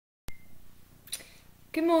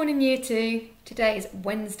Good morning, Year 2. Today is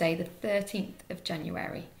Wednesday, the 13th of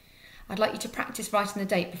January. I'd like you to practice writing the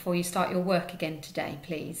date before you start your work again today,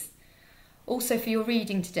 please. Also, for your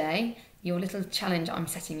reading today, your little challenge I'm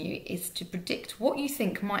setting you is to predict what you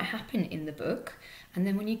think might happen in the book, and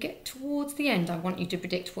then when you get towards the end, I want you to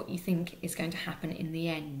predict what you think is going to happen in the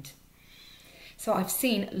end. So I've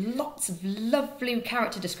seen lots of lovely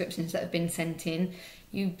character descriptions that have been sent in.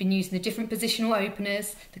 You've been using the different positional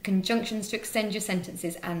openers, the conjunctions to extend your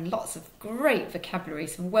sentences, and lots of great vocabulary,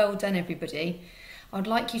 so well done everybody. I'd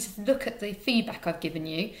like you to look at the feedback I've given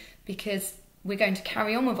you, because we're going to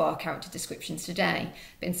carry on with our character descriptions today,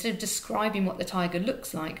 but instead of describing what the tiger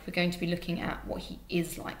looks like, we're going to be looking at what he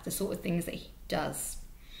is like, the sort of things that he does.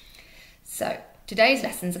 So today's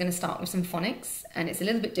lessons are going to start with some phonics, and it's a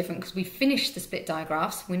little bit different because we finished the split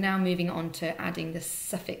digraphs. We're now moving on to adding the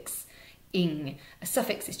suffix ing. A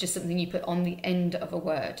suffix is just something you put on the end of a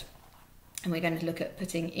word, and we're going to look at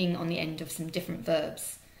putting ing on the end of some different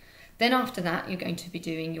verbs. Then after that, you're going to be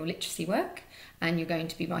doing your literacy work, and you're going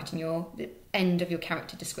to be writing the end of your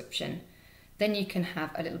character description. Then you can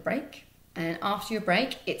have a little break, and after your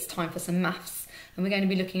break, it's time for some maths, and we're going to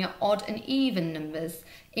be looking at odd and even numbers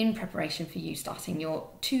in preparation for you starting your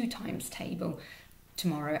 2 times table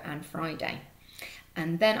tomorrow and Friday.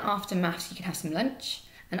 And then after maths, you can have some lunch.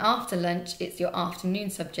 And after lunch, it's your afternoon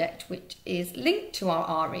subject, which is linked to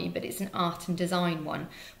our RE, but it's an art and design one,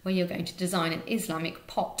 where you're going to design an Islamic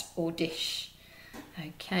pot or dish.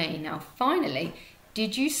 Okay, now finally,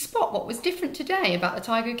 did you spot what was different today about the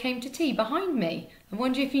tiger who came to tea behind me? I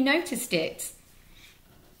wonder if you noticed it.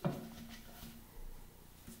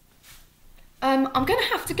 I'm going to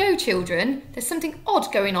have to go, children. There's something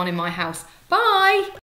odd going on in my house. Bye!